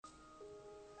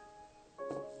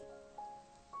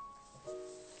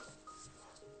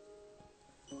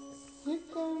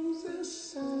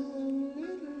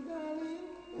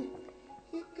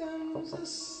the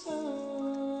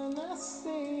sun, I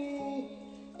say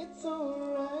it's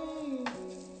alright.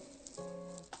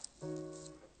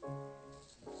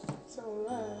 It's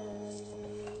alright.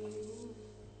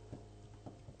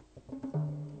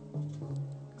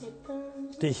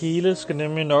 Det hele skal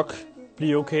nemlig nok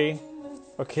blive okay.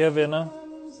 Og kære venner,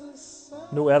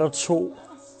 nu er der 2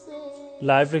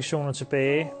 live-lektioner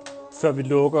tilbage, før vi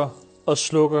lukker og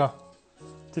slukker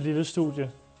det lille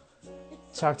studie.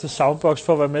 Tak til Soundbox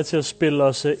for at være med til at spille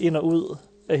os ind og ud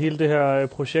af hele det her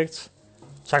projekt.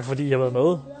 Tak fordi I har været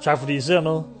med. Tak fordi I ser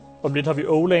med. Om lidt har vi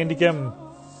O-Land igennem,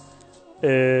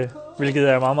 hvilket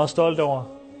jeg er meget, meget stolt over.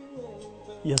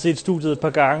 I har set studiet et par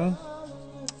gange.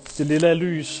 Det lille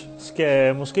lys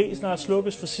skal måske snart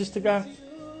slukkes for sidste gang.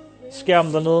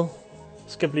 Skærmen dernede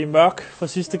skal blive mørk for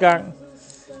sidste gang.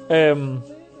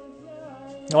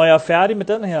 Når jeg er færdig med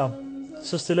den her,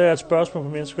 så stiller jeg et spørgsmål på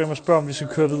min Instagram og spørger, om vi skal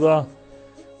køre videre.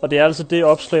 Og det er altså det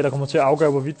opslag, der kommer til at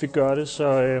afgøre, hvorvidt vi gør det.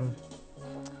 Så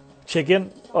tjek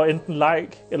ind og enten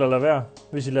like eller lad være.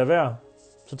 Hvis I lader være,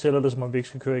 så tæller det, som om vi ikke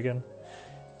skal køre igen.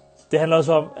 Det handler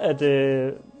også om, at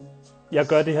jeg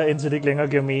gør det her, indtil det ikke længere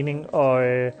giver mening. Og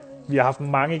vi har haft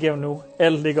mange igennem nu.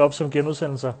 Alt ligger op som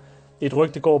genudsendelser. Et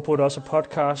rygte går på, at der også er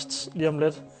podcasts lige om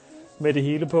lidt med det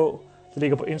hele på. Det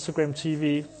ligger på Instagram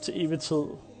TV til evig tid.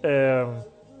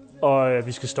 Og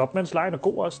vi skal stoppe, mens lejen er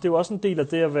god også. Det er jo også en del af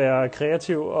det at være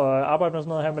kreativ og arbejde med sådan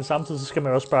noget her, men samtidig så skal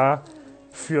man også bare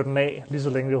fyre den af, lige så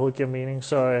længe det overhovedet giver mening.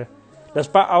 Så lad os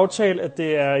bare aftale, at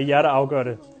det er jer, der afgør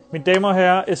det. Mine damer og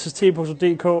herrer,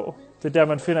 sst.dk, det er der,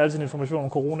 man finder al sin information om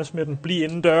coronasmitten. Bliv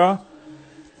indendøre.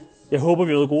 Jeg håber,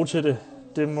 vi er gode til det.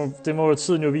 Det må jo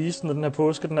tiden jo vise, når den her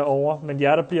påske den er over. Men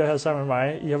jer, der bliver her sammen med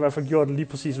mig, I har i hvert fald gjort lige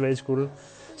præcis, hvad I skulle.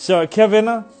 Så kære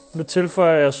venner, nu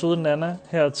tilføjer jeg søde Nana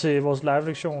her til vores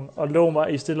live-lektion, og lov mig,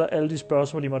 at I stiller alle de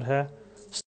spørgsmål, I måtte have.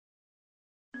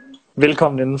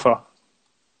 Velkommen indenfor.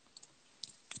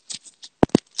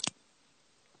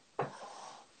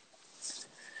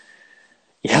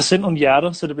 Jeg har sendt nogle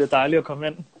hjerter, så det bliver dejligt at komme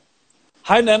ind.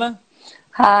 Hej Nana.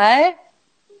 Hej.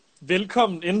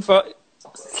 Velkommen indenfor.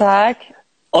 Tak.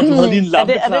 Og du havde lige en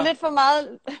lampe klar. Er det lidt for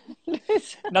meget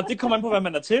lys? Nej, det kommer an på, hvad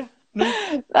man er til nu.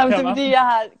 Nej, men det er fordi, jeg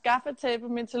har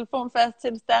gaffatapet min telefon fast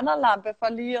til en standardlampe, for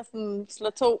lige at sådan slå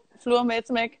 2 fluer med et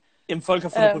smæk. Jamen, folk har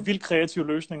fundet på vildt kreative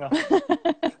løsninger.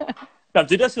 Jamen,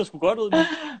 det der ser sgu godt ud nu.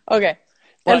 Okay.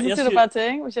 Ellers siger du bare til,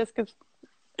 ikke? Hvis jeg skal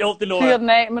fyre den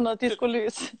af med noget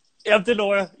disco-lys. Jamen, det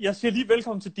lover jeg. Jeg siger lige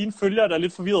velkommen til dine følgere, der er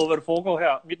lidt forvirret over, hvad der foregår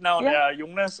her. Mit navn er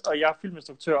Jonas, og jeg er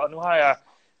filminstruktør, og nu har jeg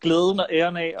glæden og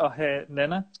æren af at have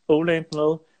Nana O-Land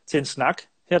med til en snak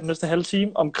her den næste halve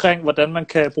time omkring, hvordan man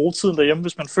kan bruge tiden derhjemme,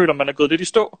 hvis man føler, man er gået lidt i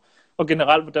stå, og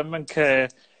generelt, hvordan man kan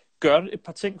gøre et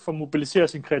par ting for at mobilisere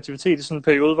sin kreativitet i sådan en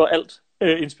periode, hvor alt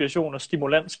inspiration og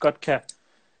stimulans godt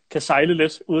kan sejle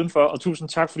lidt udenfor. Og tusind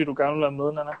tak, fordi du gerne vil være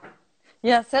med, Nana.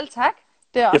 Ja, selv tak.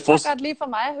 Det er også godt lige for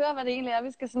mig at høre, hvad det egentlig er,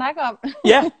 vi skal snakke om.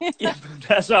 Ja,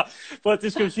 altså,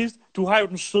 det skal jo siges, du har jo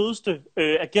den sødeste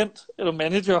agent eller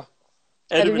manager.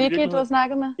 Er det virkelig, du har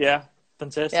snakket med? Ja,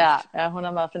 fantastisk. Ja, hun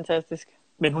er meget fantastisk.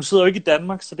 Men hun sidder jo ikke i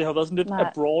Danmark, så det har været sådan lidt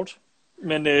abroad.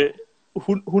 Men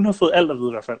hun har fået alt at vide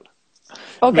i hvert fald.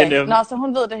 Okay, så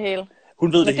hun ved det hele.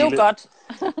 Hun ved det hele. Det er jo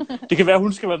godt. Det kan være,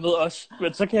 hun skal være med også.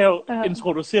 Men så kan jeg jo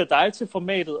introducere dig til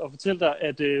formatet og fortælle dig,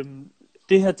 at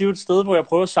det her det er jo et sted, hvor jeg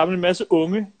prøver at samle en masse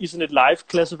unge i sådan et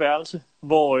live-klasseværelse,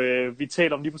 hvor vi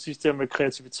taler om lige præcis det her med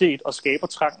kreativitet og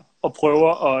skabertrang, og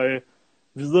prøver at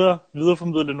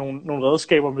videreformidle nogle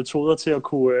redskaber og metoder til at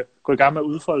kunne gå i gang med at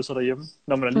udfolde sig derhjemme,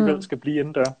 når man alligevel skal blive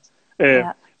indendør.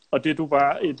 Og det er du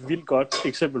bare et vildt godt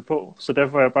eksempel på, så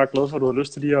derfor er jeg bare glad for, at du har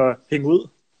lyst til lige at hænge ud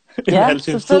en halv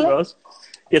times tid også.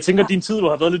 Jeg tænker, at din tid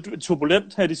har været lidt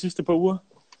turbulent her de sidste par uger,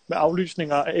 med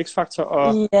aflysninger af X-Factor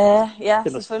og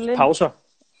selvfølgelig. Pauser.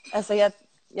 Altså,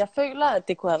 jeg føler, at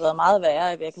det kunne have været meget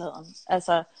værre i virkeligheden.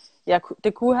 Altså,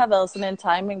 det kunne have været sådan en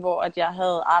timing, hvor at jeg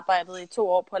havde arbejdet i 2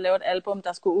 år på at lave et album,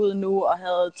 der skulle ud nu, og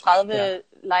havde 30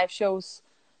 live shows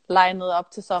legnet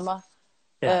op til sommer.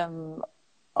 Ja.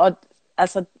 Og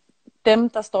altså, dem,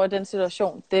 der står i den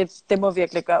situation, det må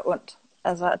virkelig gøre ondt.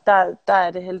 Altså, der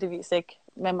er det heldigvis ikke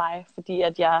med mig, fordi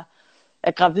at jeg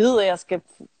er gravid, og jeg skal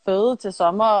føde til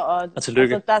sommer. Og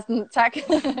tillykke. Altså, der er sådan, tak.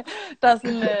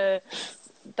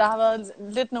 Der har været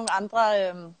lidt nogle andre...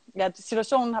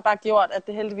 situationen har bare gjort, at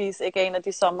det heldigvis ikke er en af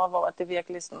de sommer, hvor det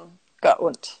virkelig sådan gør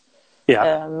ondt.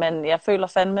 Ja. Men jeg føler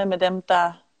fandme med dem,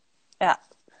 der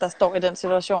står i den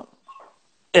situation.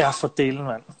 Ja, for delen,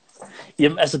 mand.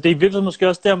 Jamen, altså det er virkelig måske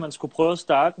også der, man skulle prøve at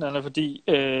starte, Nana, fordi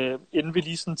inden vi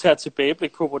lige sådan tager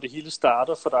tilbageblik på, hvor det hele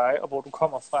starter for dig, og hvor du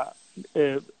kommer fra.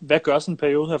 Hvad gør sådan en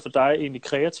periode her for dig egentlig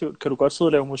kreativt? Kan du godt sidde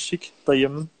og lave musik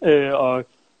derhjemme, og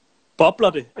Bobler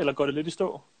det, eller går det lidt i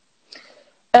stå?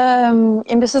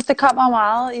 Jamen, jeg synes, det kommer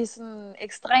meget i sådan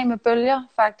ekstreme bølger,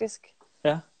 faktisk.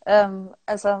 Ja.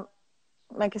 Altså,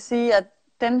 man kan sige, at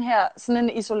den her, sådan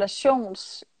en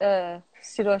isolationssituation,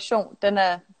 situation, den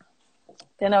er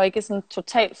jo ikke sådan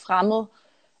totalt fremmed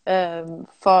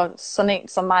for sådan en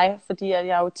som mig, fordi at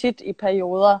jeg jo tit i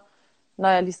perioder,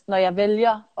 når jeg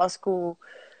vælger at skulle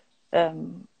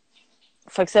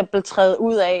for eksempel træde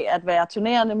ud af at være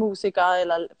turnerende musiker,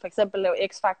 eller for eksempel lave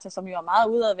X-Factor, som jo er meget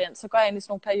udadvendt, så går jeg ind i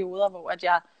sådan nogle perioder, hvor at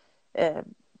jeg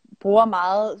bruger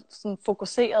meget sådan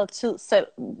fokuseret tid selv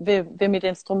ved mit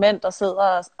instrument, og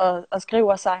sidder og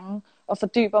skriver sange og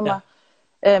fordyber mig.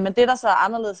 Men det, der så er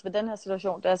anderledes ved den her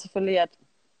situation, det er selvfølgelig,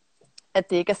 at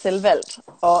det ikke er selvvalgt,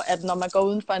 og at når man går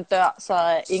uden for en dør, så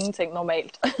er ingenting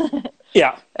normalt. Ja.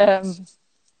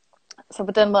 Så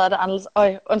på den måde er det anderledes.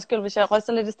 Undskyld, hvis jeg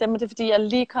ryster lidt i stemmen, det er fordi, jeg er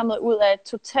lige kommet ud af et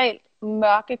totalt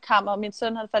mørkekammer. Min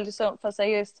søn han faldt i søvn for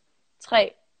seriøst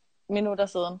 3 minutter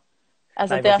siden.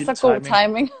 Altså, det er så god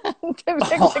timing. Det er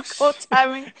virkelig god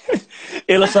timing.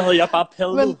 Ellers så havde jeg bare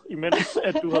padlet, imens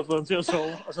at du havde fået ham til at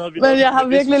sove. Og så havde vi men jeg har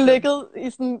virkelig ligget i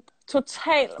sådan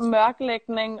total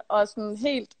mørklægning, og sådan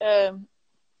helt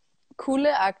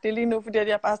kuldeagtig lige nu, fordi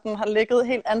jeg bare sådan har ligget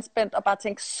helt anspændt og bare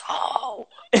tænkt, sov!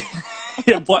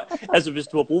 Altså, hvis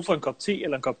du har brug for en kop te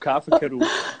eller en kop kaffe, kan du... Det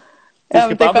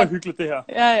skal bare være hyggeligt, det her.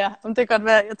 Ja, men det kan godt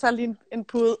være. Jeg tager lige en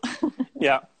pude.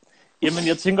 Ja. Jamen,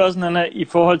 jeg tænker også, Nanna, i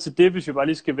forhold til det, hvis vi bare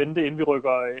lige skal vente, inden vi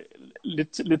rykker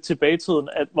lidt tilbage i tiden,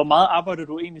 at hvor meget arbejder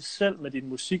du egentlig selv med din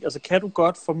musik? Altså, kan du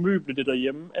godt formøble det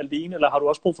derhjemme alene, eller har du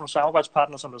også brug for nogle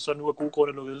samarbejdspartnere, som der så nu er gode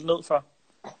grunde lukket ned for?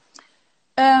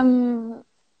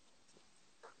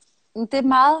 Det er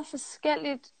meget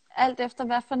forskelligt, alt efter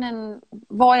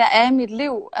hvor jeg er i mit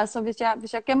liv. Altså,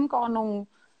 hvis jeg gennemgår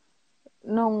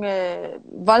nogle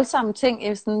voldsomme ting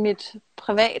i sådan mit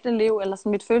private liv, eller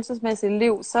sådan mit følelsesmæssige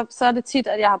liv, så er det tit,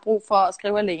 at jeg har brug for at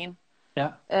skrive alene. Ja.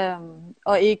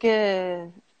 Og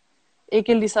ikke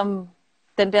ligesom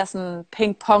den der sådan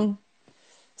ping-pong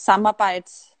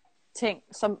samarbejdsting,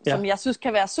 som jeg synes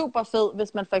kan være super fed,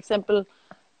 hvis man for eksempel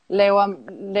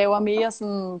laver mere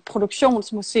sådan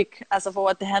produktionsmusik, altså hvor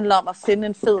det handler om at finde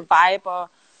en fed vibe, og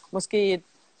måske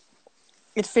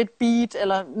et fedt beat,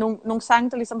 eller nogle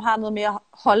sange, der ligesom har noget mere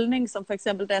holdning, som for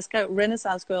eksempel, da jeg skrev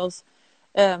Renaissance Girls,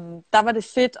 der var det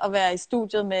fedt at være i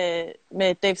studiet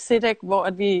med Dave Sidek, hvor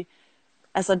at vi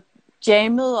altså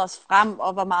jammede os frem,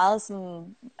 og var meget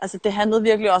sådan, altså det handlede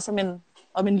virkelig også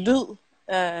om en lyd.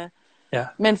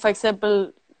 Men for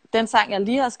eksempel, den sang, jeg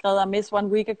lige har skrevet, Miss One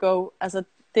Week Ago, altså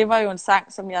det var jo en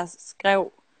sang, som jeg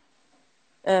skrev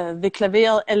ved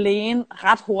klaveret alene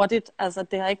ret hurtigt. Altså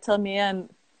det har ikke taget mere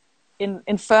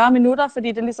end 40 minutter,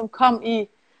 fordi det ligesom kom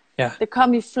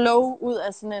i flow ud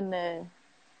af sådan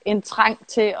en trang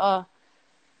til at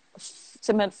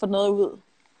simpelthen få noget ud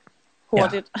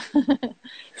hurtigt.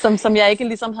 Ja. som jeg ikke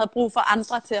ligesom havde brug for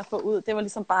andre til at få ud. Det var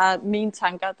ligesom bare mine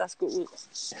tanker, der skulle ud.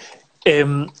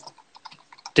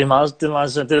 Det er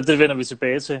meget sådan, det vender vi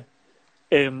tilbage til.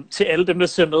 Til alle dem, der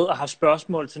ser med og har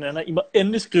spørgsmål til Nanna, I må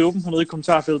endelig skrive dem hernede i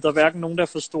kommentarfeltet. Der er hverken nogen, der er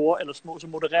for store eller små, så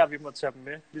modererer vi dem og tager dem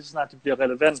med, lige så snart de bliver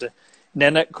relevante.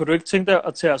 Nanna, kunne du ikke tænke dig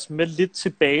at tage os med lidt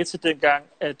tilbage til den gang,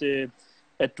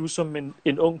 at du som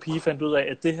en ung pige fandt ud af,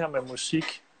 at det her med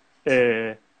musik,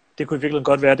 det kunne i virkeligheden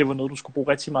godt være, at det var noget, du skulle bruge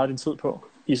rigtig meget af din tid på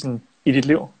i dit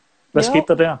liv. Hvad skete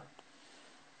der der?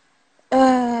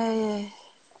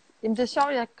 Jamen det er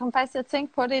sjovt, jeg kom faktisk til at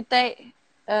tænke på det i dag.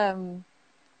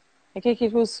 Jeg kan ikke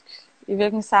helt huske i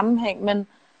hvilken sammenhæng, men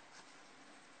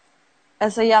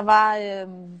altså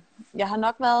jeg har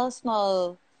nok været sådan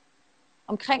noget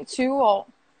omkring 20 år.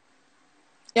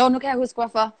 Jo, nu kan jeg huske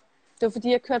hvorfor. Det var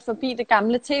fordi jeg kørte forbi det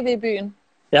gamle TV-byen,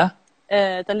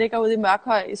 der ligger ude i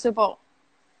Mørkhøj i Søborg.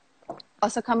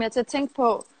 Og så kom jeg til at tænke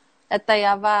på, at da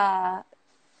jeg var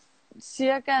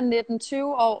cirka 19-20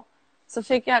 år, så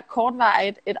fik jeg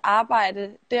kortvarigt et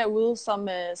arbejde derude som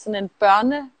sådan en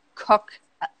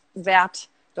børnekok-vært.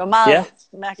 Det var meget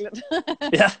mærkeligt.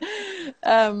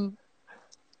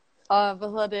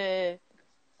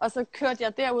 Og så kørte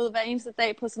jeg derud hver eneste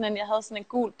dag på jeg havde sådan en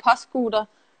gul postscooter,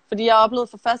 fordi jeg oplevede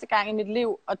for første gang i mit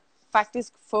liv at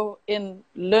faktisk få en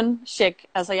løncheck.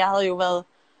 Altså jeg havde jo været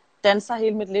danser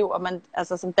hele mit liv, og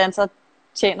som danser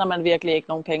tjener man virkelig ikke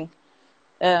nogen penge.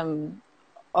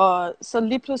 Og så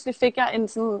lige pludselig fik jeg en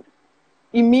sådan,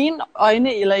 i mine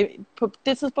øjne, eller på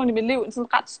det tidspunkt i mit liv, en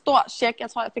sådan ret stor check.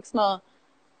 Jeg tror, jeg fik sådan noget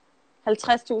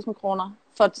 50.000 kroner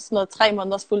for sådan noget 3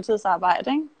 måneders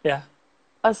fuldtidsarbejde, ikke? Ja.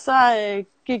 Og så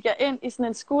gik jeg ind i sådan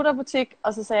en scooterbutik,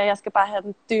 og så sagde jeg skal bare have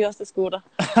den dyreste scooter.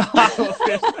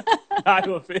 Nej,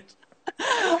 hvor fedt.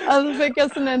 Og så fik jeg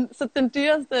så den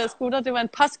dyreste scooter, det var en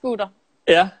postscooter.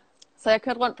 Ja. Så jeg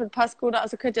kørte rundt på en postscooter, og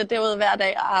så kørte jeg derud hver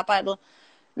dag og arbejdede.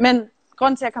 Men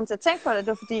grunden til, at jeg kom til at tænke på det, det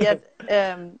var fordi,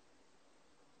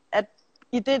 at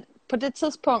på det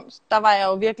tidspunkt, der var jeg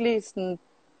jo virkelig sådan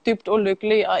dybt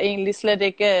ulykkelig, og egentlig slet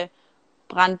ikke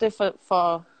brændte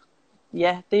for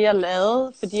det, jeg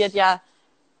lavede. Fordi at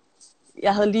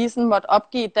jeg havde lige sådan måtte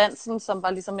opgive dansen, som var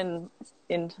ligesom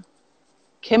en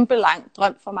kæmpe lang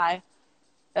drøm for mig.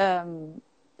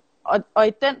 Og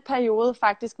i den periode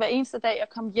faktisk, hver eneste dag, jeg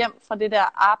kom hjem fra det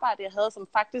der arbejde, jeg havde, som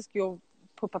faktisk jo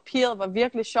på papiret var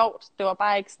virkelig sjovt. Det var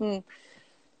bare ikke sådan,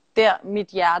 der mit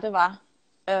hjerte var.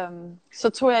 Så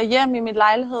tog jeg hjem i min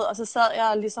lejlighed, og så sad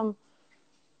jeg ligesom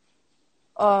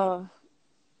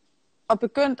og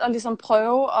begyndte at ligesom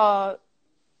prøve at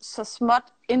så småt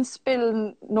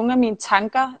indspille nogle af mine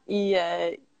tanker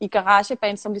i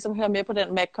GarageBand, som ligesom hører med på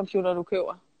den Mac-computer, du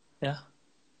køber. Ja.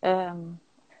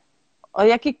 Og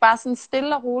jeg gik bare sådan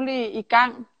stille og roligt i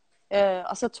gang,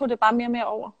 og så tog det bare mere og mere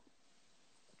over.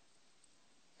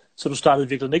 Så du startede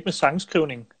virkelig ikke med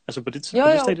sangskrivning? Altså på det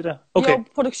stadie der? Okay. Jo,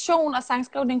 produktion og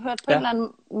sangskrivning hørte på en eller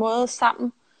anden måde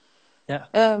sammen. Ja.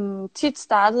 Tit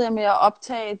startede jeg med at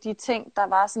optage de ting, der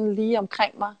var sådan lige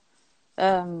omkring mig.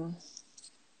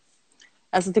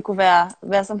 Altså det kunne være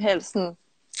hvad som helst. Sådan,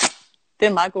 det er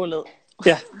en meget god lyd.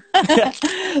 Ja. Ja.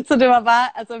 Så det var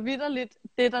bare altså vitterligt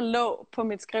det, der lå på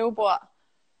mit skrivebord.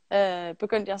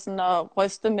 Begyndte jeg sådan at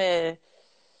ryste med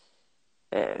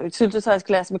et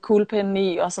syltetøjsglas med kuglepinden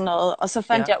i og sådan noget. Og så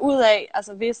fandt jeg ud af,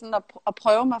 altså ved sådan at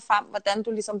prøve mig frem, hvordan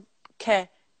du ligesom kan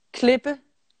klippe,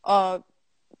 og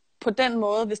på den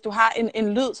måde, hvis du har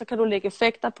en lyd, så kan du lægge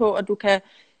effekter på, og du kan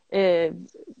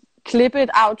klippe et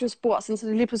audiospor, sådan, så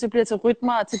det lige pludselig bliver til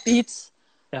rytmer og til beats.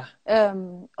 Ja.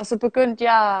 Og så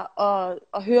begyndte jeg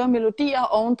at høre melodier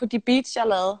oven på de beats, jeg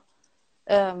lavede.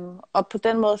 Og på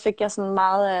den måde fik jeg sådan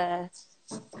meget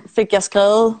fik jeg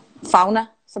skrevet Fauna,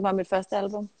 som var mit første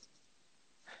album.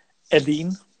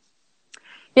 Alene?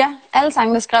 Ja, alle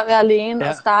sangene skrev jeg alene,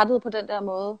 og startede på den der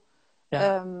måde.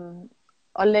 Ja.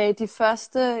 Og lagde de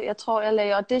første, jeg tror jeg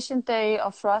lagde Audition Day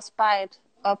og Frostbite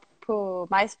op på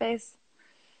MySpace.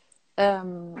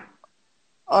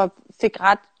 Og fik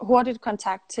ret hurtigt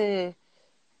kontakt til,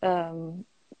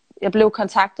 jeg blev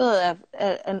kontaktet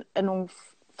af nogle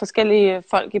forskellige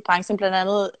folk i branchen, blandt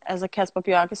andet altså Kasper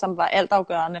Bjørke, som var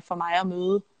altafgørende for mig at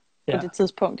møde på det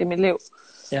tidspunkt i mit liv.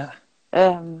 Ja.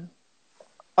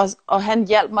 Og han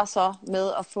hjalp mig så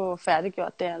med at få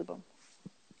færdiggjort det album.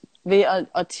 Ved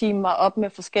at teame mig op med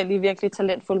forskellige virkelig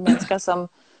talentfulde mennesker,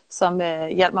 som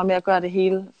hjalp mig med at gøre det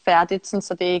hele færdigt, sådan,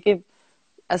 så det ikke,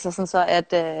 altså sådan så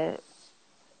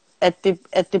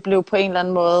at det blev på en eller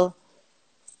anden måde,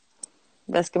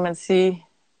 hvad skal man sige,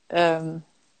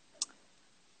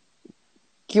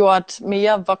 gjort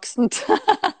mere voksent.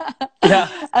 Ja.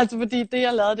 Altså fordi det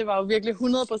jeg lavede, det var jo virkelig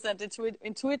 100%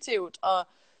 intuitivt,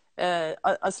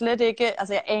 og slet ikke,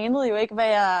 altså jeg anede jo ikke,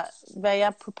 hvad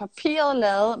jeg på papiret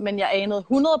lavede, men jeg anede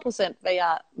 100%, hvad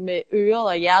jeg med øret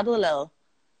og hjertet lavede.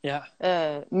 Ja.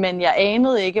 Men jeg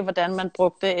anede ikke, hvordan man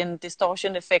brugte en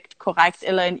distortion-effekt korrekt,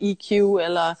 eller en EQ,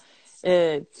 eller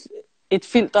et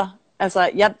filter. Altså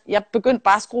jeg begyndte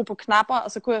bare at skrue på knapper,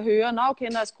 og så kunne jeg høre, okay,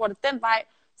 når jeg skruer det den vej,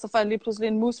 så får jeg lige pludselig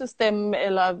en musestemme,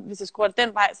 eller hvis jeg skruer det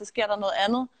den vej, så sker der noget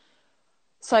andet.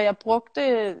 Så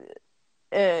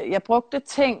jeg brugte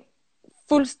ting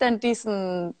fuldstændig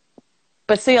sådan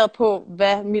baseret på,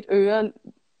 hvad mit øre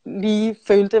lige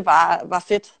følte var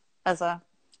fedt. Altså,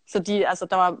 så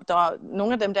der var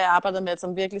nogle af dem, der jeg arbejdede med,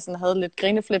 som virkelig sådan havde lidt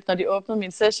grineflip, når de åbnede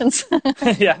mine sessions.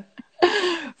 Ja.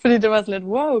 Fordi det var sådan lidt,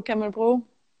 wow, kan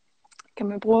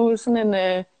man bruge sådan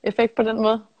en effekt på den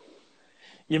måde?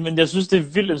 Jamen, jeg synes, det er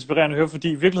vildt inspirerende at høre,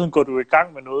 fordi i virkeligheden går du i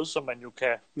gang med noget, som man jo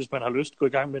kan, hvis man har lyst, gå i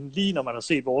gang med, lige når man har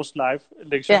set vores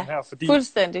live-lektion her. Fordi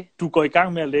fuldstændig. Du går i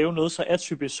gang med at lave noget så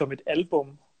atypisk som et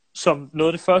album, som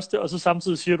noget af det første, og så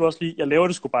samtidig siger du også lige, jeg laver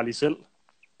det sgu bare lige selv.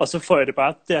 Og så får jeg det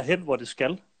bare derhen, hvor det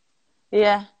skal.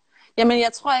 Ja. Jamen,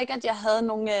 jeg tror ikke, at jeg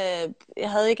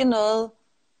havde ikke noget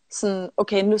sådan,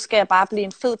 okay, nu skal jeg bare blive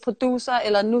en fed producer,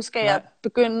 eller nu skal jeg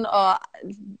begynde at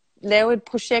lave et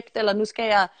projekt, eller nu skal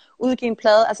jeg udgive en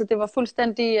plade. Altså det var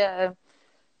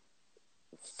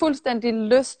fuldstændig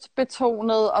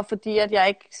lystbetonet, og fordi at jeg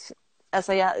ikke,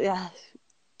 altså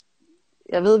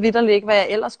jeg ved vitterligt ikke, hvad jeg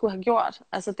ellers skulle have gjort.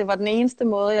 Altså det var den eneste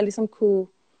måde, jeg ligesom kunne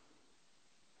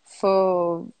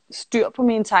få styr på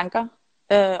mine tanker,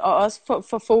 og også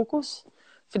få fokus.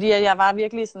 Fordi at jeg var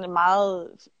virkelig sådan en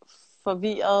meget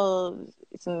forvirret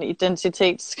sådan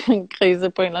identitetskrise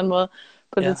på en eller anden måde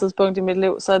på det tidspunkt i mit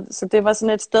liv. Så det var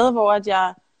sådan et sted, hvor at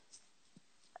jeg,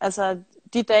 altså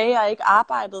de dage, jeg ikke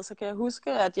arbejdede, så kan jeg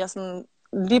huske, at jeg sådan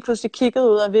lige pludselig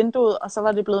kiggede ud af vinduet, og så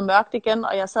var det blevet mørkt igen,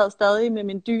 og jeg sad stadig med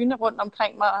min dyne rundt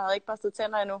omkring mig, og havde ikke børstet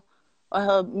tænder endnu, og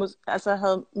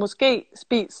havde måske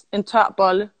spist en tør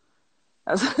bolle.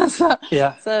 Altså,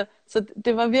 så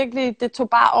det var virkelig, det tog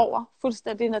bare over,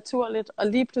 fuldstændig naturligt, og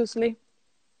lige pludselig,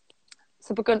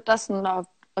 så begyndte der sådan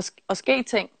at ske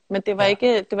ting, men det var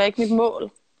ikke mit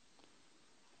mål.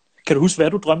 Kan du huske,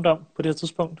 hvad du drømte om på det her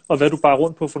tidspunkt? Og hvad du bare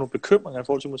rundt på for nogle bekymringer i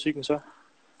forhold til musikken så?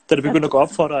 Da det begyndte at gå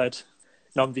op for dig, at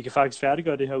vi kan faktisk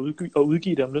færdiggøre det her og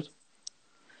udgive det om lidt.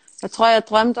 Jeg tror, jeg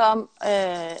drømte om,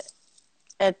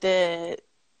 at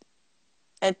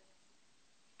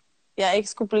jeg ikke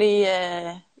skulle blive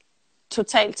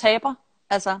total taber.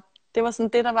 Altså, det var sådan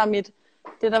det, der var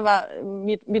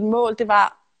mit mål, det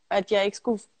var, at jeg ikke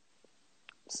skulle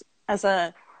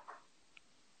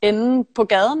ende på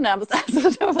gaden nærmest.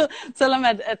 Altså, selvom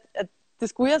at det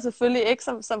skulle jeg selvfølgelig ikke,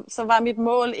 så var mit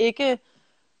mål ikke,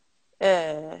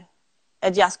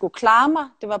 at jeg skulle klare mig.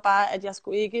 Det var bare, at jeg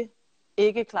skulle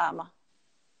ikke klare mig.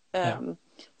 Ja.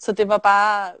 Så det var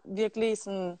bare virkelig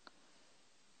sådan,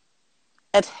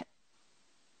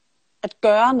 at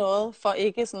gøre noget, for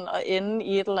ikke sådan at ende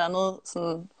i et eller andet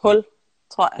sådan hul,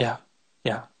 tror jeg. Ja,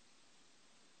 ja.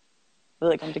 Jeg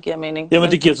ved ikke, om det giver mening.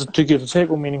 Jamen, det giver totalt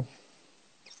god mening.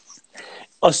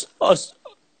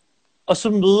 Og så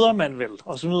møder man vel,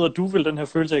 og så møder du vel den her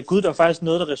følelse af, Gud, der er faktisk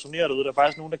noget, der resonerer derude. Der er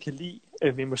faktisk nogen, der kan lide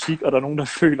min musik, og der er nogen, der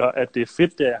føler, at det er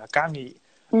fedt, det jeg har gang i.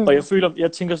 Og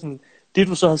jeg tænker sådan, det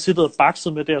du så havde siddet og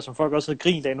bakset med der, som folk også havde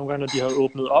grint af nogle gange, når de havde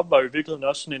åbnet op, var jo i virkeligheden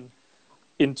også sådan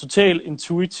en total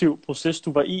intuitiv proces,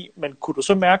 du var i. Men kunne du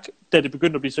så mærke, da det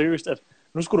begyndte at blive seriøst, at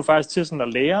nu skulle du faktisk til sådan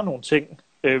at lære nogle ting,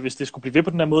 hvis det skulle blive ved på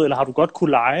den her måde, eller har du godt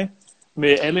kunne lege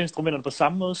med alle instrumenterne på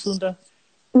samme måde siden da?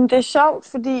 Det er sjovt,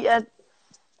 fordi at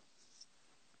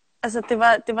altså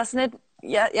det var sådan et,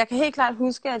 jeg kan helt klart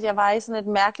huske, at jeg var i sådan et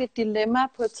mærkeligt dilemma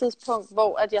på et tidspunkt,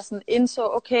 hvor at jeg sådan indså,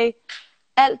 okay,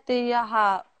 alt det, jeg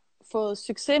har fået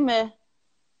succes med,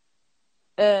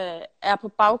 er på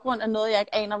baggrund af noget, jeg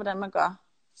ikke aner, hvordan man gør.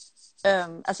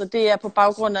 Altså det er på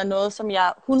baggrund af noget, som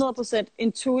jeg 100%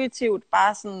 intuitivt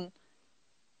bare sådan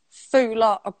føler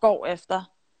og går efter.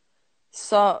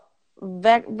 Så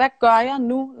hvad gør jeg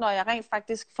nu, når jeg rent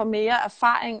faktisk får mere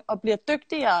erfaring og bliver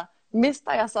dygtigere?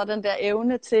 Mister jeg så den der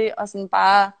evne til at sådan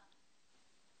bare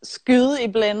skyde i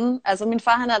blænden? Altså min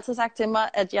far, han har altid sagt til mig,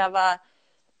 at jeg var,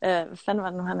 hvad fanden var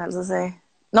det nu, han altid sagde?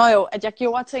 At jeg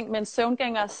gjorde ting med en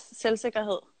søvngængers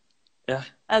selvsikkerhed. Ja.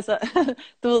 Altså,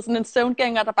 du ved, sådan en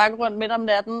søvngænger, der bare går rundt midt om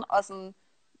natten, og sådan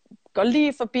går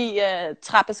lige forbi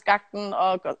trappeskakten,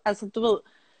 og altså, du ved,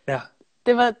 Ja.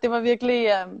 det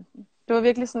var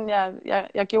virkelig sådan,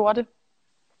 jeg gjorde det.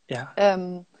 Ja.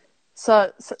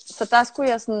 Så der skulle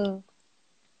jeg sådan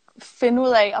finde ud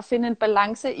af at finde en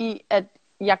balance i, at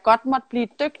jeg godt måtte blive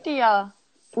dygtigere,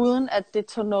 uden at det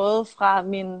tog noget fra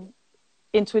min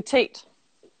intuitet.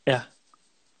 Ja.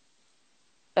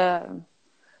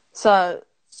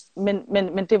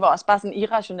 Men det var også bare sådan en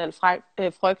irrationel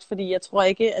frygt, fordi jeg tror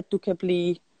ikke, at du kan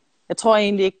blive, jeg tror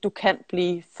egentlig ikke, du kan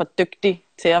blive for dygtig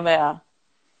til at være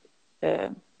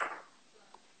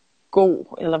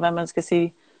god, eller hvad man skal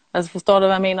sige. Altså forstår du,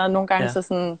 hvad jeg mener? Nogle gange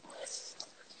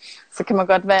så kan man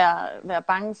godt være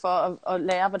bange for at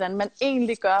lære, hvordan man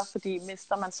egentlig gør, fordi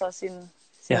mister man så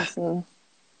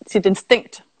sit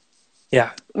instinkt. Ja.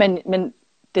 Men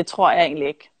det tror jeg egentlig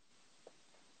ikke.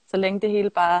 Så længe det hele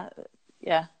bare,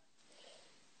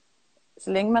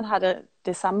 så længe man har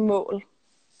det samme mål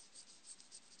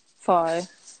for øje.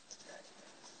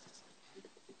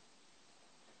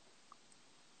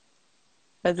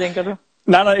 Hvad tænker du?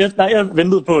 Nej, jeg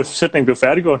ventede på, at sætningen blev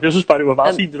færdiggjort. Jeg synes bare, det var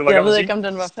meget fint, det du var Jeg ved ikke, om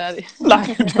den var færdig. Nej,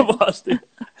 det var også det.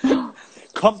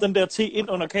 Kom den der te ind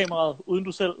under kameraet, uden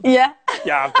du selv? Ja.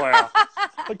 Ja, prøv at høre.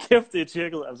 Kæft, det er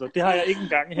tjekket, altså. Det har jeg ikke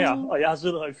engang her, og jeg har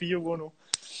siddet her i 4 uger nu.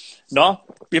 Nå,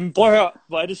 jamen prøv at høre,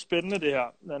 hvor er det spændende det her.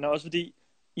 Men også fordi,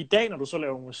 i dag, når du så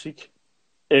laver musik,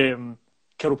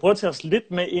 kan du prøve at tage os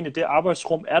lidt med ind i det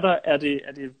arbejdsrum? Er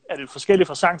det forskelligt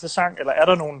fra sang til sang, eller er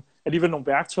der alligevel nogle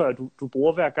værktøjer, du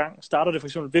bruger hver gang? Starter det for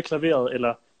eksempel ved klaveret,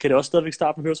 eller kan det også stadigvæk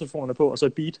starte med høretelefonerne på, og så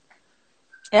et beat?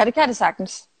 Ja, det kan det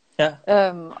sagtens. Ja.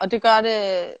 Og det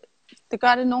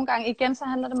gør det nogle gange. Igen, så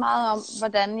handler det meget om,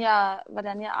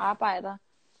 hvordan jeg arbejder.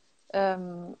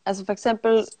 Altså for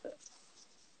eksempel,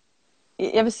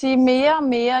 jeg vil sige mere og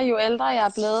mere, jo ældre jeg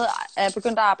er blevet, er jeg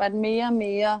begyndt at arbejde mere og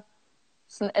mere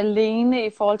sådan alene i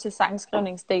forhold til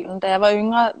sangskrivningsdelen. Da jeg var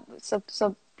yngre,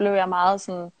 så blev jeg meget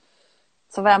sådan,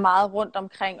 så var jeg meget rundt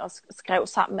omkring og skrev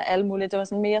sammen med alle mulige. Det var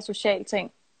sådan mere social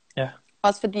ting. Ja.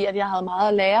 Også fordi, at jeg havde meget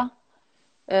at lære.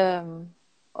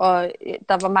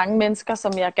 der var mange mennesker,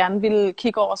 som jeg gerne ville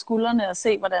kigge over skuldrene og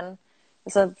se, hvordan,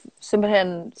 altså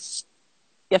simpelthen,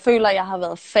 jeg føler, at jeg har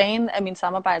været fan af min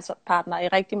samarbejdspartner i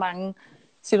rigtig mange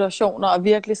situationer, og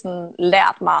virkelig sådan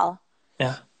lært meget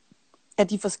af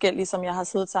de forskellige, som jeg har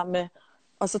siddet sammen med.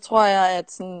 Og så tror jeg,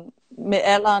 at sådan, med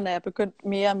alderen er jeg begyndt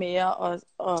mere og mere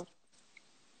at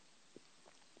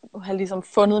have ligesom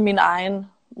fundet min egen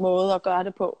måde at gøre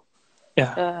det på.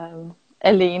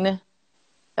 Alene.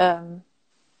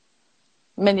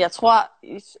 Men jeg tror,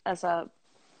 altså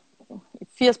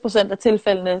i 80% af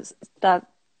tilfældene,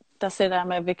 der sætter jeg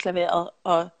mig ved klaveret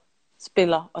og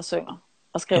spiller og synger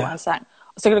og skriver en sang.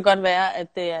 Og så kan det godt være,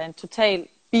 at det er en total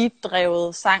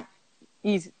beat-drevet sang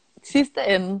i sidste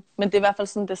ende, men det er i hvert fald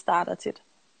sådan, det starter tit.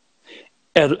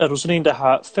 Er du sådan en, der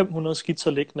har 500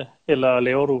 skitser liggende, eller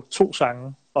laver du 2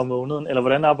 sange om måneden, eller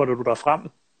hvordan arbejder du der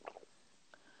frem?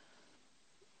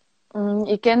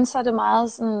 Igen så er det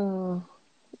meget sådan,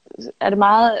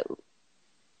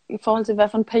 i forhold til, hvad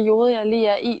for en periode jeg lige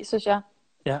er i, synes jeg.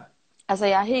 Ja. Altså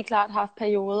jeg har helt klart haft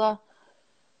perioder,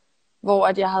 hvor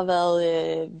at jeg har været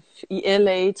i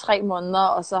LA i 3 måneder,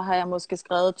 og så har jeg måske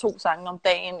skrevet 2 sange om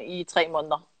dagen i 3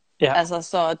 måneder. Ja. Altså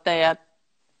så da jeg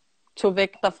tog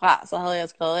væk derfra, så havde jeg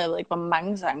skrevet, jeg ved ikke hvor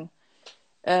mange sange.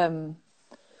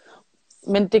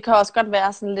 Men det kan også godt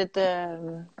være sådan lidt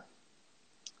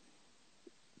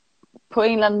på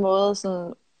en eller anden måde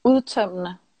sådan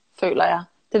udtømmende, føler jeg.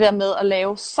 Det der med at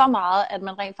lave så meget, at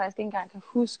man rent faktisk ikke engang kan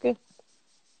huske.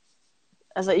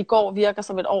 Altså i går virker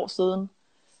som et år siden.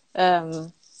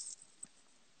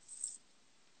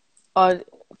 Og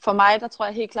for mig, der tror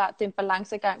jeg helt klart, det er en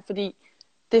balancegang, fordi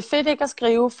det er fedt ikke at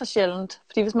skrive for sjældent.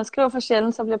 Fordi hvis man skriver for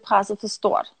sjældent, så bliver presset for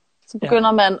stort. Så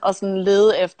begynder man at sådan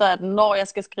lede efter, at når jeg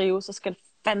skal skrive, så skal det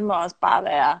fandme også bare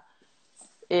være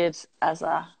et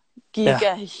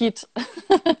giga-hit.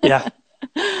 Ja.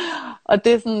 Og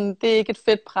det er, sådan, det er ikke et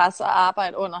fedt pres at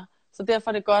arbejde under. Så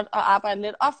derfor er det godt at arbejde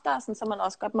lidt oftere, sådan, så man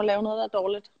også godt må lave noget, der er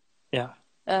dårligt. Ja.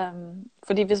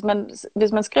 Fordi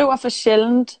hvis man skriver for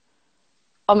sjældent,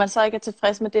 og man så ikke er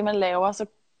tilfreds med det, man laver, så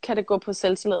kan det gå på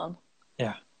selvtilliden.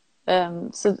 Ja.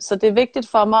 Så det er vigtigt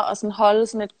for mig at sådan holde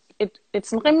sådan et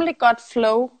sådan rimelig godt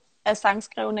flow af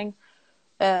sangskrivning.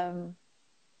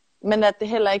 Men at det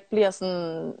heller ikke bliver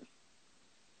sådan,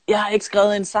 jeg har ikke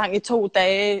skrevet en sang i 2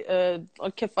 dage,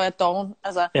 og kæft hvor jeg doven.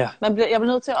 Altså, jeg bliver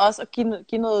nødt til også at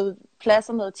give noget plads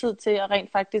og noget tid til at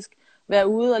rent faktisk være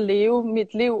ude og leve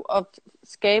mit liv og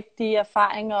skabe de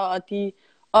erfaringer og de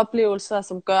oplevelser,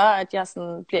 som gør, at jeg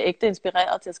sådan bliver ægte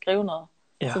inspireret til at skrive noget.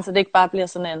 Sådan, så det ikke bare bliver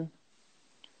sådan en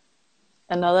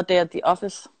another day at the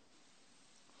office.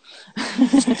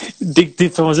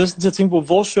 det får mig til at tænke på,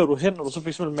 hvor søger du hen, når du så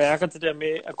fx mærker det der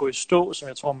med at gå i stå, som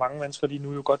jeg tror mange mennesker lige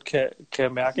nu jo godt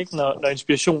kan mærke, ikke? Når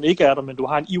inspiration ikke er der, men du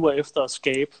har en iver efter at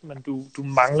skabe, men du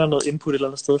mangler noget input et eller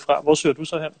andet sted fra. Hvor søger du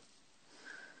så hen?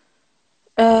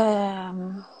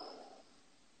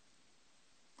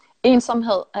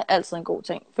 Ensomhed er altid en god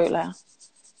ting, føler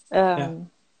jeg.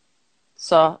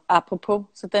 Så apropos,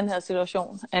 så den her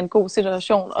situation er en god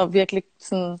situation at virkelig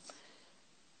sådan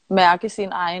mærke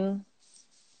sine egne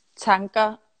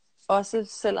tanker, også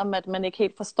selvom at man ikke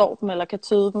helt forstår dem, eller kan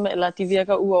tyde dem, eller de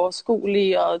virker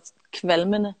uoverskuelige og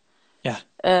kvalmende.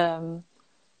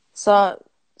 Så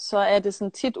er det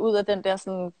sådan tit ud af den der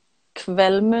sådan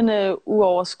kvalmende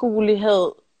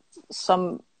uoverskuelighed,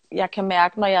 som jeg kan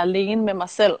mærke, når jeg er alene med mig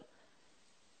selv,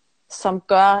 som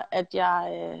gør, at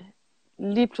jeg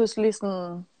lige pludselig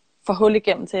sådan får hul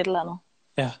igennem til et eller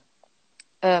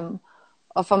andet.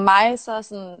 Og for mig, så er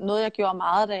sådan noget, jeg gjorde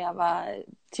meget, da jeg var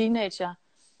teenager,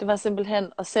 det var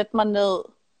simpelthen at sætte mig ned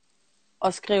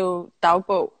og skrive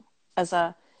dagbog.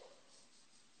 Altså,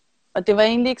 og det var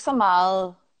egentlig ikke så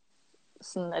meget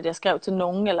sådan, at jeg skrev til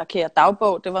nogen eller kære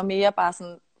dagbog. Det var mere bare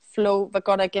sådan flow, hvad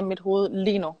går der igennem mit hoved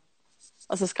lige nu?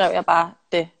 Og så skrev jeg bare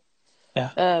det.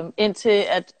 Indtil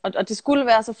at, og det skulle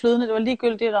være så flydende, det var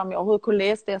ligegyldigt, om jeg overhovedet kunne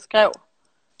læse det, jeg skrev.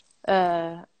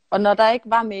 Og når der ikke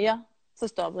var mere, så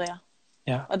stoppede jeg.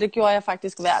 Og det gjorde jeg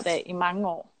faktisk hver dag i mange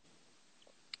år.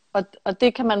 Og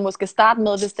det kan man måske starte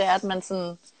med, hvis det er, at man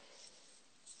sådan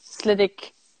slet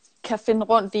ikke kan finde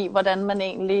rundt i, hvordan man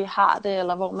egentlig har det,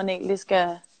 eller hvor man egentlig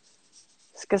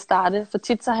skal starte. For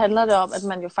tit så handler det om, at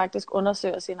man jo faktisk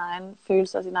undersøger sine egne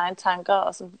følelser og sine egne tanker,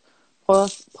 og sådan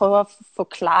prøver at få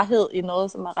klarhed i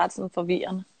noget, som er ret sådan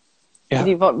forvirrende.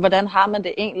 Fordi hvordan har man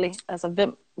det egentlig? Altså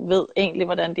hvem ved egentlig,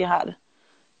 hvordan de har det?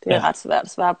 Det er ret svært at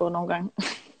svare på nogle gange.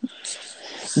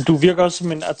 Du virker også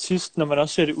som en artist, når man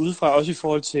også ser det udefra, også i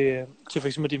forhold til for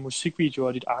eksempel dine musikvideoer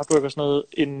og dit artwork og sådan noget,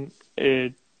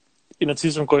 en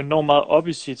artist, som går enormt meget op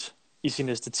i sin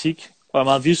æstetik, og er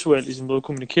meget visuel i sin måde at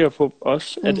kommunikere på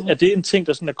også. Er det en ting,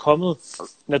 der sådan er kommet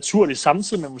naturligt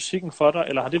samtidig med musikken for dig,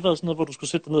 eller har det været sådan noget, hvor du skulle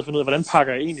sætte dig ned og finde ud af, hvordan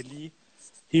pakker jeg egentlig lige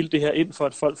hele det her ind, for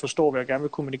at folk forstår, hvad jeg gerne vil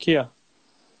kommunikere?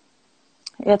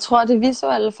 Jeg tror, det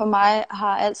visuelle for mig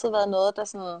har altid været noget, der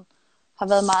sådan har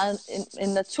været meget en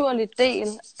naturlig del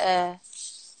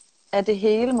af det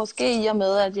hele. Måske i og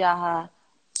med, at jeg har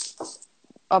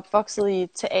opvokset i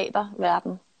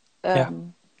teaterverden. Ja.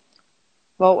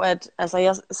 Hvor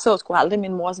jeg så sgu aldrig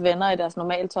min mors venner i deres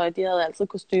normale tøj. De havde altid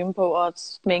kostume på og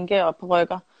sminke og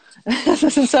perukker.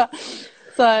 så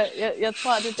jeg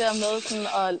tror, det der med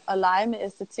sådan at lege med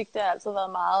æstetik, det har altid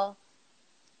været meget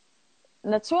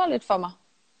naturligt for mig.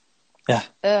 Ja.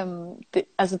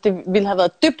 Det ville have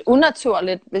været dybt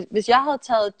unaturligt, hvis jeg havde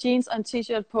taget jeans og en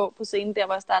t-shirt på scenen, der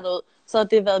hvor jeg startede ud, så havde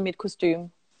det været mit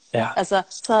kostume. Ja.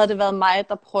 Så havde det været mig,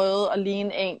 der prøvede at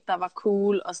ligne en, der var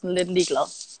cool og sådan lidt ligeglad.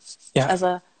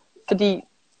 Ja. Fordi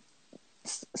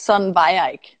sådan var jeg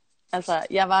ikke.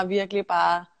 Jeg var virkelig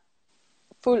bare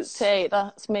fuld teater,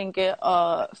 sminke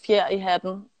og fjer i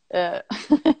hatten.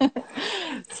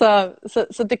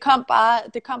 Så det kom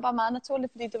bare meget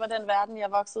naturligt, fordi det var den verden,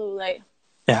 jeg voksede ud af.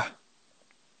 Ja.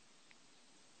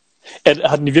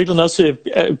 Har den i virkeligheden også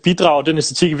bidraget, den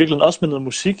æstetik i virkeligheden også med noget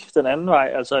musik den anden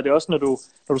vej? Altså er det også, når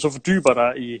du så fordyber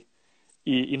dig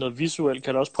i noget visuelt,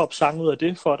 kan der også poppe sang ud af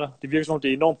det for dig? Det virker som om, det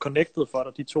er enormt connected for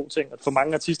dig, de to ting. Og for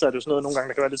mange artister er det jo sådan noget, nogle gange,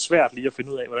 der kan være lidt svært lige at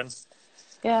finde ud af,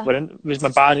 hvordan hvis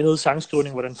man bare er nede i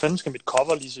sangskrivning, hvordan fanden skal mit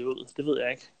cover lige se ud? Det ved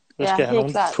jeg ikke. Hvad skal jeg have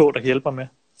nogen på, der kan hjælpe mig med?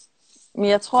 Men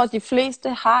jeg tror, at de fleste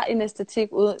har en æstetik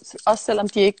ude, også selvom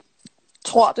de ikke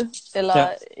tror det, eller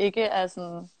ikke er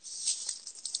sådan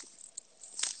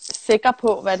sikre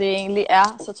på, hvad det egentlig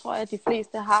er, så tror jeg, at de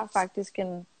fleste har faktisk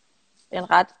en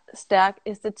ret stærk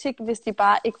æstetik, hvis de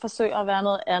bare ikke forsøger at være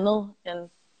noget andet, end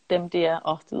dem de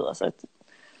er. Det lyder så...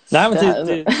 Nej, men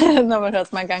det... når man hører så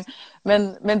mange gange.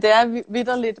 Men det er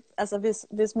vitterligt,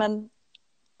 hvis man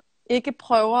ikke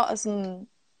prøver at sådan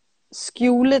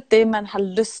skjule det, man har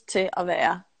lyst til at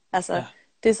være.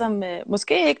 Det som,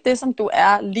 måske ikke det, som du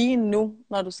er lige nu,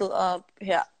 når du sidder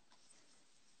her.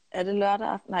 Er det lørdag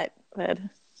aften? Nej, hvad er det?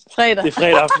 Fredag. Det er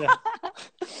fredag aften,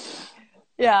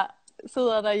 ja.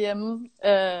 Sidder derhjemme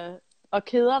og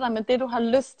keder dig med det, du har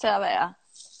lyst til at være,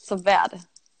 så vær det.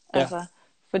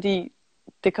 Fordi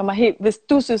det kommer helt... Hvis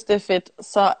du synes, det er fedt,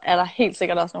 så er der helt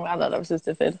sikkert også nogle andre, der synes,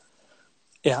 det er fedt.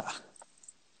 Ja.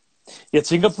 Jeg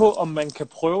tænker på, om man kan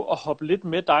prøve at hoppe lidt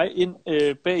med dig ind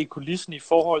bag i kulissen i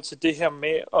forhold til det her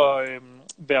med at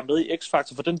være med i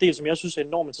X-Factor. For den del, som jeg synes er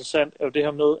enormt interessant, er jo det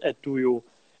her med, at du jo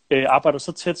arbejder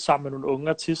så tæt sammen med nogle unge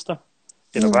artister,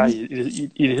 eller bare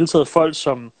i det hele taget folk,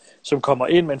 som kommer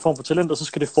ind med en form for talent, og så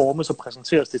skal det formes og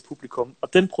præsenteres til et publikum.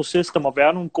 Og den proces, der må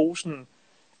være nogle gode sådan,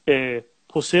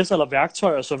 processer eller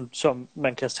værktøjer, som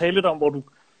man kan tale lidt om,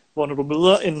 hvor når du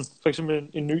møder for eksempel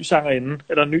en ny sangerinde,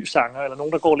 eller en ny sanger, eller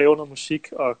nogen, der går og laver noget musik,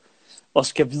 og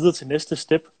skal videre til næste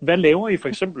step. Hvad laver I for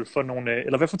eksempel for nogle,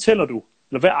 eller hvad fortæller du?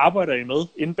 Eller hvad arbejder I med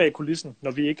inde bag kulissen,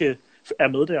 når vi ikke er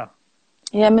med der?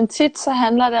 Jamen tit så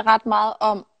handler det ret meget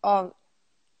om at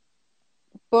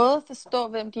både forstå,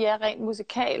 hvem de er rent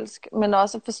musikalsk, men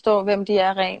også forstå, hvem de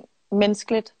er rent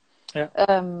menneskeligt. Ja.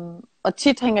 Og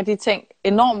tit hænger de ting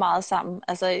enormt meget sammen.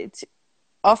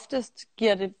 Oftest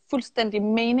giver det fuldstændig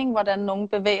mening, hvordan nogen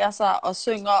bevæger sig og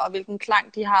synger, og hvilken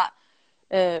klang de har,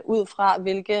 ud fra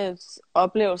hvilke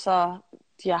oplevelser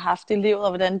de har haft i livet, og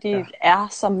hvordan de er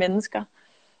som mennesker.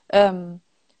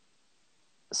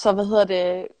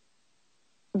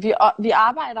 Vi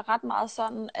arbejder ret meget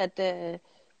sådan,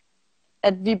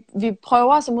 at vi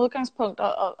prøver som udgangspunkt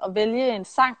at vælge en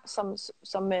sang,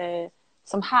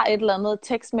 som har et eller andet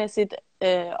tekstmæssigt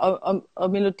og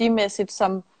melodimæssigt,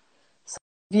 som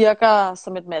virker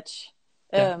som et match.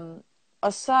 Ja.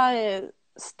 Og så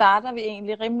starter vi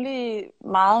egentlig rimelig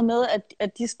meget med,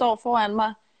 at de står foran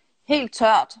mig helt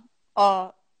tørt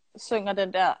og synger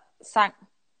den der sang.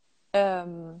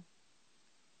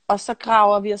 Og så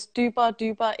graver vi os dybere og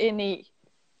dybere ind i,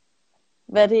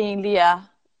 hvad det egentlig er,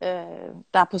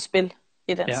 der er på spil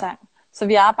i den sang. Så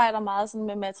vi arbejder meget sådan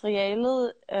med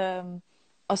materialet,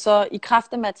 og så i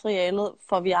kraft af materialet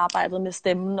får vi arbejdet med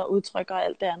stemmen og udtryk og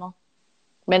alt det andet.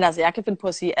 Men jeg kan finde på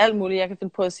at sige alt muligt. Jeg kan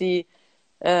finde på at sige,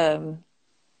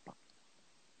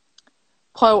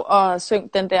 prøv at synge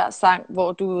den der sang,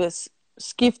 hvor du er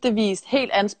skiftevis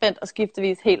helt anspændt og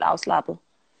skiftevis helt afslappet.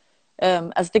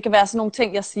 Det kan være sådan nogle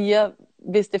ting, jeg siger,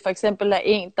 hvis det for eksempel er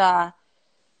en, der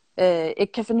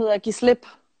ikke kan finde ud af at give slip.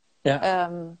 Ja.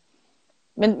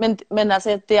 Men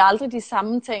det er aldrig de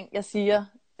samme ting, jeg siger.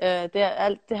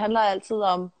 Det handler altid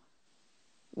om,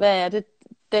 hvad er det,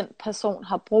 den person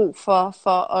har brug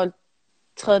for at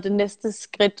træde det næste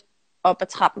skridt op ad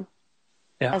trappen.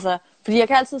 Ja. Altså, fordi jeg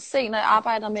kan altid se, når jeg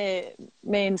arbejder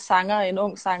med en sanger, en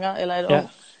ung sanger eller en ung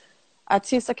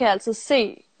artist, så kan jeg altid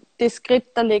se det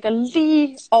skridt, der ligger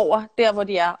lige over der, hvor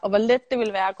de er, og hvor let det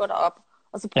vil være at gå derop.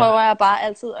 Og så prøver jeg bare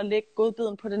altid at lægge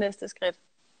godbiden på det næste skridt.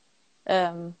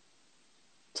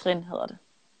 Trin hedder det.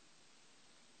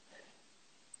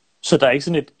 Så der er ikke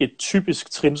sådan et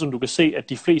typisk trin, som du kan se, at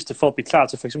de fleste for at blive klar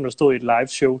til for eksempel at stå i et live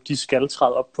show, de skal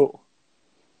træde op på?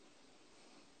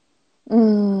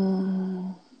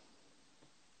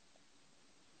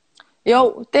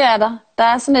 Jo, det er der. Der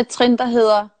er sådan et trin, der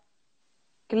hedder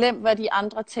glem, hvad de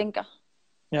andre tænker.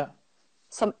 Ja.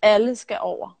 Som alle skal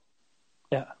over.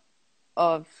 Ja.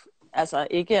 Og altså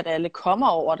ikke, at alle kommer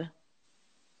over det.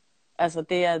 Altså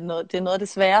det er noget af det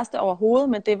sværeste overhovedet,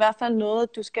 men det er i hvert fald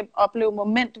noget, du skal opleve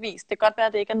momentvis. Det kan godt være,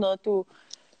 at det ikke er noget, du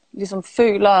ligesom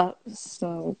føler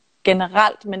sådan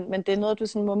generelt, men det er noget, du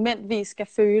sådan momentvis skal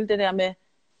føle, det der med,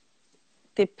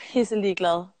 det er pisselig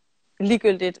glad.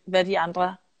 Ligegyldigt, hvad de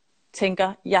andre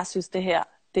tænker, jeg synes det her,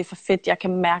 det er for fedt, jeg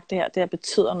kan mærke det her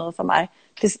betyder noget for mig.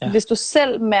 Hvis du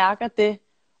selv mærker det,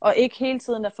 og ikke hele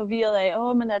tiden er forvirret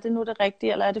af, men er det nu det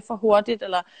rigtige, eller er det for hurtigt,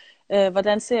 eller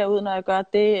hvordan ser jeg ud, når jeg gør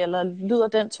det, eller lyder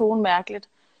den tone mærkeligt.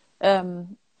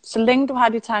 Så længe du har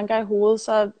de tanker i hovedet,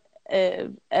 så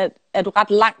er du ret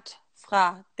langt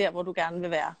fra der, hvor du gerne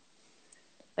vil være.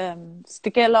 Så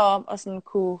det gælder om at sådan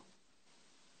kunne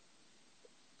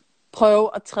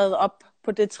prøve at træde op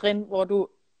på det trin, hvor du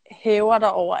hæver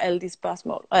dig over alle de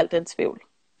spørgsmål og al den tvivl.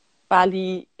 Bare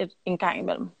lige en gang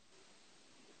imellem.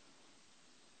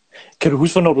 Kan du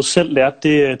huske, hvornår du selv lærte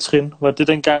det trin? Var det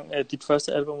dengang, at dit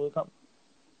første album udkom?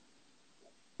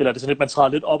 Eller er det sådan lidt, man træder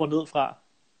lidt op og ned fra?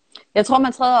 Jeg tror,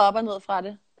 man træder op og ned fra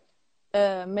det.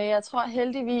 Men jeg tror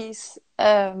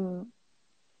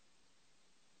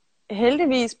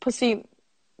heldigvis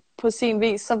på sin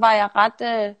vis, så var jeg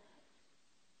ret...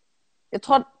 jeg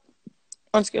tror...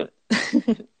 Undskyld.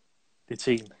 Det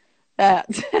er teen. Ja,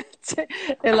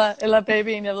 eller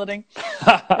babyen, jeg ved det ikke.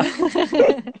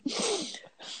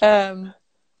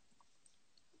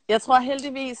 Jeg tror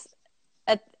heldigvis,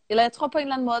 jeg tror på en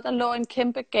eller anden måde, der lå en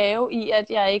kæmpe gave i, at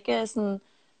jeg ikke sådan,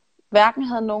 hverken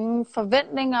havde nogen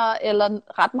forventninger eller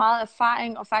ret meget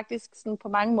erfaring, og faktisk sådan på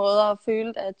mange måder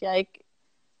følte, at jeg ikke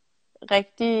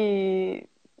rigtig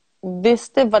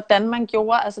vidste, hvordan man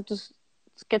gjorde. Altså du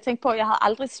skal tænke på, at jeg havde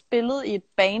aldrig spillet i et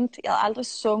band, jeg havde aldrig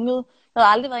sunget, jeg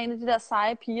havde aldrig været en af de der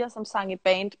seje piger, som sang i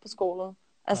band på skolen.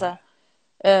 Altså,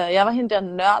 jeg var hende der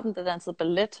nørden, der dansede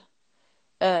ballet.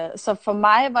 Så for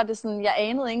mig var det sådan, jeg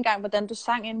anede ikke engang, hvordan du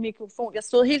sang i en mikrofon. Jeg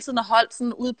stod hele tiden og holdt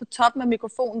sådan ude på toppen af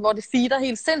mikrofonen, hvor det feeder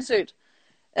helt sindssygt.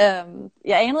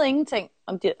 Jeg anede ingenting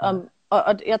om det.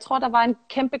 Og jeg tror, der var en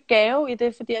kæmpe gave i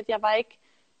det, fordi at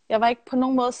jeg var ikke på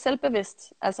nogen måde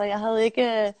selvbevidst. Altså, jeg havde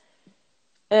ikke...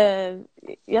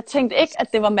 jeg tænkte ikke,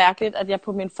 at det var mærkeligt, at jeg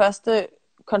på min første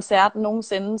koncert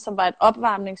nogensinde, som var et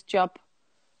opvarmningsjob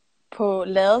på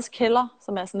Lades Kælder,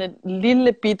 som er sådan et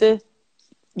lille bitte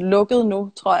lukket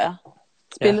nu, tror jeg,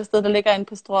 spillested, der ligger inde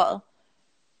på Strøget.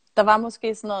 Der var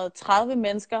måske sådan noget 30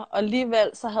 mennesker, og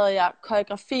alligevel så havde jeg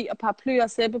koreografi og paraply og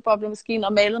sæbeboblemaskine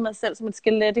og malet mig selv som et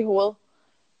skelet i hovedet.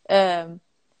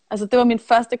 Altså det var min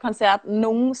første koncert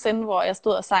nogensinde, hvor jeg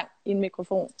stod og sang i en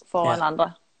mikrofon foran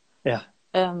andre. Ja.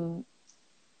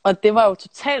 Og det var jo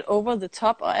totalt over the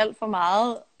top og alt for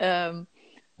meget.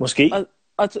 Måske.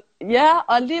 Og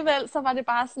alligevel så var det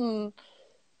bare sådan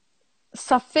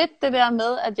så fedt det der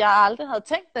med, at jeg aldrig havde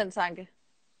tænkt den tanke.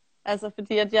 Altså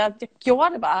fordi at jeg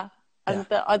gjorde det bare.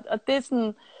 Altså, og det er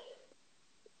sådan,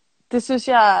 det synes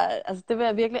jeg, altså det vil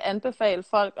jeg virkelig anbefale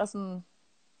folk at sådan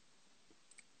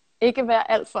ikke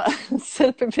være alt for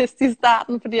selvbevidst i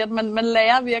starten, fordi at man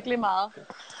lærer virkelig meget.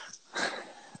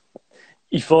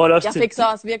 I forhold også jeg fik så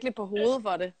også virkelig på hovedet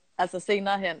for det, altså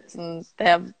senere hen, sådan,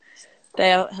 da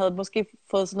jeg havde måske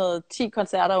fået sådan noget 10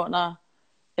 koncerter under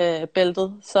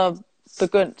bæltet, så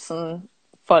begyndte sådan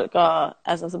folk, og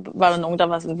altså så var der nogen, der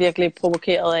var sådan virkelig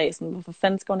provokeret af, sådan, hvorfor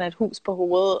fanden skal hun have et hus på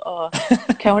hovedet, og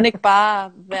kan hun ikke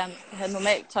bare have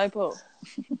normalt tøj på?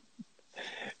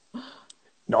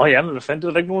 Nå ja, men hvad fanden, det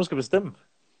er der ikke nogen, der skal bestemme.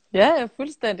 Ja,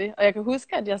 fuldstændig. Og jeg kan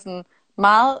huske, at jeg sådan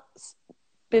meget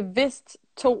bevidst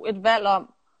tog et valg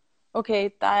om, okay,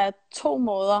 der er 2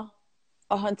 måder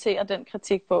at håndtere den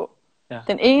kritik på. Ja.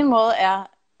 Den ene måde er,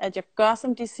 at jeg gør,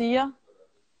 som de siger,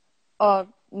 og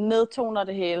nedtoner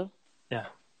det hele. Ja.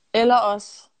 Eller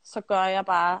også, så gør jeg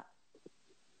bare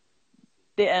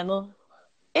det andet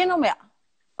endnu mere.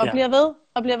 Og bliver ved,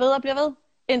 og bliver ved, og bliver ved.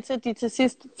 Indtil de til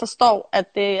sidst forstår,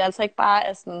 at det altså ikke bare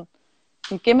er sådan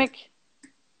en gimmick,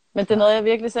 men det er noget, jeg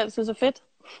virkelig selv synes er fedt.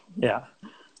 Ja.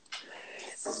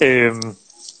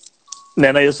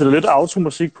 Nana, jeg sætter lidt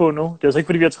automusik på nu. Det er altså ikke,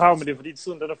 fordi vi har travlt, men det er, fordi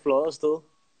tiden den er fløjet afsted.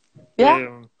 Ja.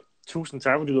 Tusind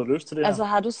tak, fordi du har lyst til det Altså, her.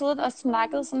 har du siddet og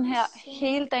snakket sådan her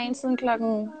hele dagen siden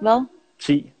klokken hvad?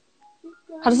 10.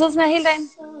 Har du siddet sådan her hele dagen?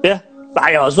 Ja. Nej,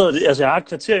 jeg har også været... Altså, jeg har et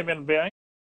kvarter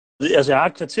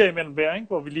imellem hver, ikke?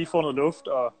 Hvor vi lige får noget luft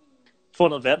og får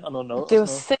noget vand og noget mad. Det er jo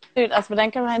sindssygt. Altså,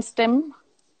 hvordan kan du have en stemme?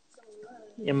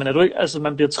 Jamen, er du ikke... Altså,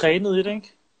 man bliver trænet i det,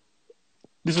 ikke?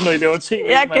 Ligesom når I laver tv.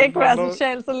 Jeg kan ikke være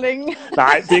social så længe.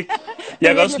 Nej, det ikke. Det er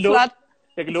Jeg kan også virkelig love... flot.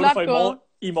 Jeg kan love dig for,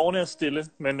 i morgen er jeg stille,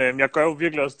 men jeg gør jo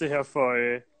virkelig også det her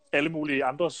for alle mulige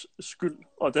andres skyld,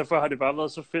 og derfor har det bare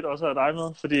været så fedt også at have dig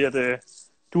med, fordi at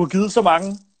du har givet så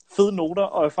mange fede noter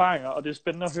og erfaringer, og det er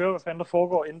spændende at høre, hvad fanden der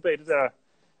foregår inde bag det der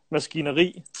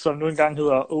maskineri, som nu engang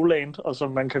hedder Oland, og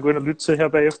som man kan gå ind og lytte til her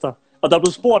bagefter. Og der er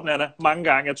blevet spurgt, Nana, mange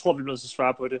gange, jeg tror, vi bliver nødt til at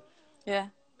svare på det. Ja.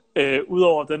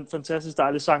 Udover den fantastisk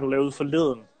dejlige sang, du lavede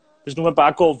forleden, hvis nu man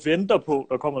bare går og venter på,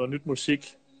 der kommer noget nyt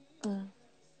musik,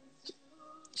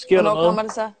 sker der noget? Kommer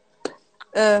det så?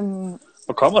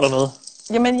 Hvor kommer der noget?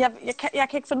 Jamen, jeg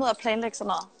kan ikke finde ud af at planlægge sådan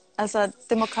noget. Altså,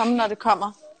 det må komme, når det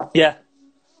kommer. Ja.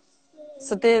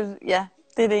 Så det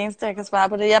er det eneste, jeg kan svare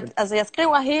på det. Jeg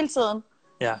skriver hele tiden,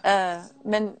 Ja.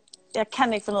 men jeg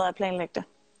kan ikke finde ud af at planlægge det.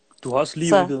 Du har også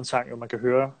lige udgivet en sang, jo man kan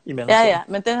høre i mellemtiden. Ja,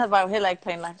 men den her var jo heller ikke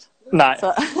planlagt. Nej.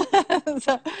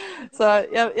 Så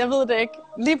jeg ved det ikke.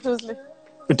 Lige pludselig.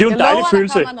 Men det er jo en dejlig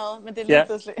følelse. Der kommer noget, men det er lige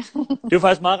pludselig. Det er jo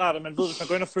faktisk meget rart, at man ved, hvis man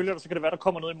går ind og følger det, så kan det være, der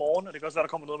kommer noget i morgen, og det kan også være, der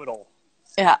kommer noget om et år.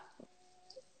 Ja.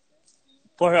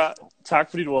 Prøv at høre. Tak,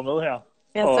 fordi du var med her.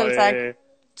 Ja, selv tak. Og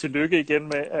tillykke igen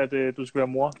med, at du skal være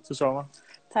mor til sommer.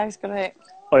 Tak skal du have.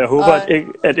 Og jeg håber,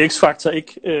 at X-Factor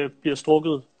ikke bliver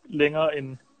strukket længere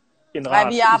end rart. Nej,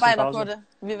 vi arbejder på det.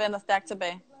 Vi vender stærkt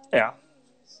tilbage. Ja.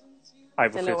 Ej,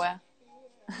 hvor det fedt. lover jeg.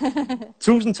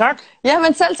 Tusind tak. Ja,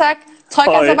 men selv tak.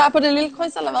 Trykker jeg så bare på det lille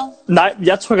kryds, eller hvad? Nej,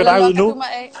 jeg trykker dig ud nu. Du mig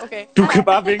af? Okay. Du kan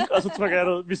bare vinke, og så trykker jeg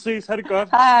dig ud. Vi ses. Ha' det godt.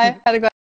 Hej. Ha' det godt.